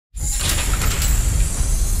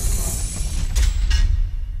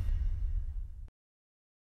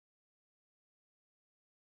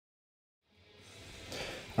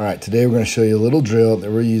All right, today we're going to show you a little drill that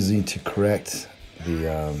we're using to correct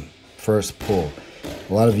the first pull.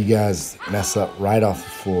 A lot of you guys mess up right off the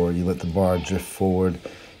floor. You let the bar drift forward,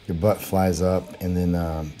 your butt flies up, and then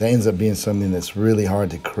that ends up being something that's really hard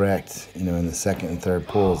to correct, in the second and third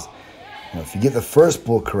pulls. If you get the first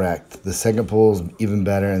pull correct, the second pull is even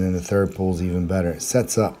better, and then the third pull is even better. It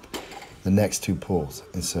sets up the next two pulls.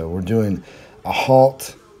 And so we're doing a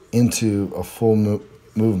halt into a full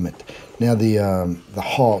movement. Now the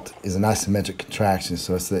halt is an isometric contraction,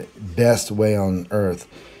 so it's the best way on earth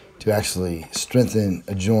to actually strengthen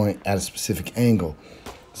a joint at a specific angle.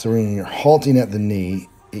 So when you're halting at the knee,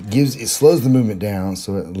 it slows the movement down,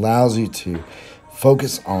 so it allows you to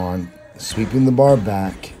focus on sweeping the bar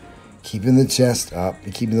back, keeping the chest up,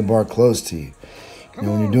 and keeping the bar close to you.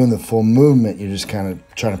 When you're doing the full movement, you're just kind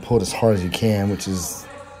of trying to pull it as hard as you can, which is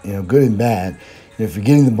good and bad. If you're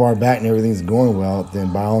getting the bar back and everything's going well,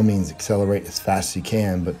 then by all means accelerate as fast as you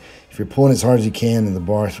can. But if you're pulling as hard as you can and the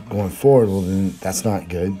bar's going forward, well, then that's not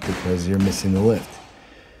good because you're missing the lift.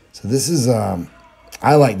 So this is,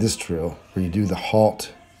 I like this drill where you do the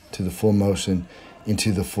halt to the full motion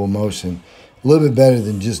into the full motion. A little bit better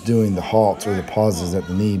than just doing the halts or the pauses at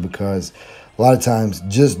the knee, because a lot of times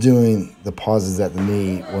just doing the pauses at the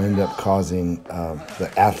knee will end up causing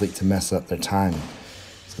the athlete to mess up their timing.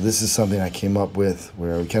 So this is something I came up with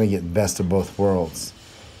where we kind of get the best of both worlds.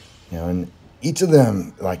 And each of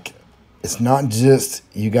them, it's not just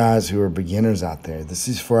you guys who are beginners out there. This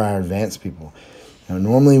is for our advanced people.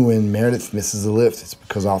 Normally when Meredith misses a lift, it's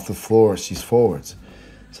because off the floor she's forwards.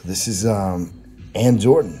 So this is, and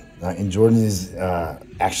Jordan. And Jordan is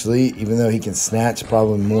actually, even though he can snatch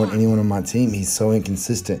probably more than anyone on my team, he's so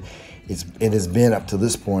inconsistent. It has been, up to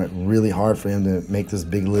this point, really hard for him to make those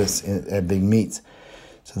big lifts at big meets.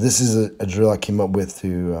 So this is a drill I came up with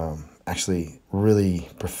to actually really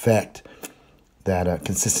perfect that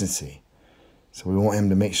consistency. So we want him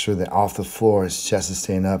to make sure that off the floor his chest is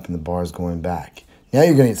staying up and the bar is going back. Now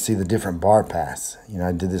you're going to see the different bar paths.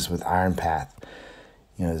 I did this with Iron Path,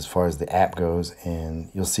 as far as the app goes,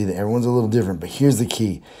 and you'll see that everyone's a little different. But here's the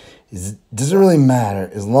key. It doesn't really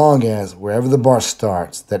matter as long as wherever the bar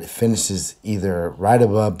starts, that it finishes either right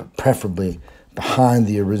above, but preferably behind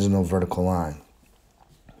the original vertical line.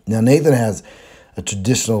 Now, Nathan has a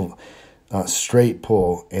traditional straight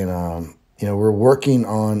pull, and we're working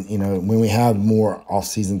on, when we have more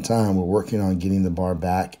off-season time, we're working on getting the bar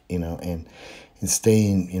back, and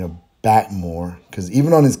staying, back more. Because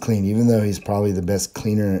even on his clean, even though he's probably the best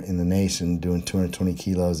cleaner in the nation, doing 220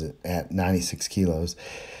 kilos at 96 kilos,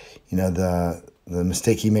 the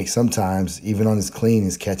mistake he makes sometimes, even on his clean,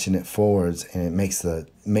 is catching it forwards, and it makes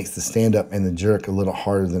the stand-up and the jerk a little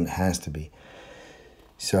harder than it has to be.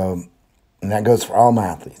 So, and that goes for all my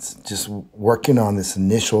athletes. Just working on this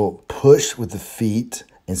initial push with the feet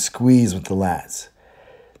and squeeze with the lats.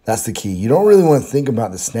 That's the key. You don't really want to think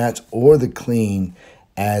about the snatch or the clean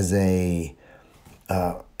as a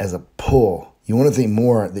pull. You want to think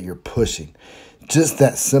more that you're pushing. Just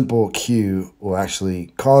that simple cue will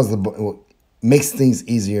actually makes things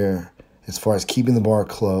easier as far as keeping the bar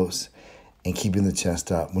close and keeping the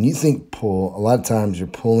chest up. When you think pull, a lot of times you're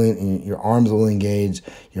pulling and your arms will engage,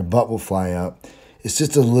 your butt will fly up. It's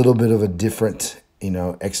just a little bit of a different,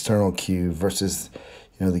 external cue versus,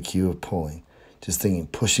 the cue of pulling. Just thinking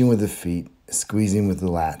pushing with the feet, squeezing with the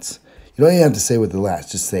lats. You don't even have to say with the lats,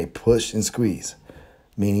 just say push and squeeze,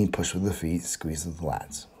 meaning push with the feet, squeeze with the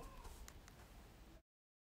lats.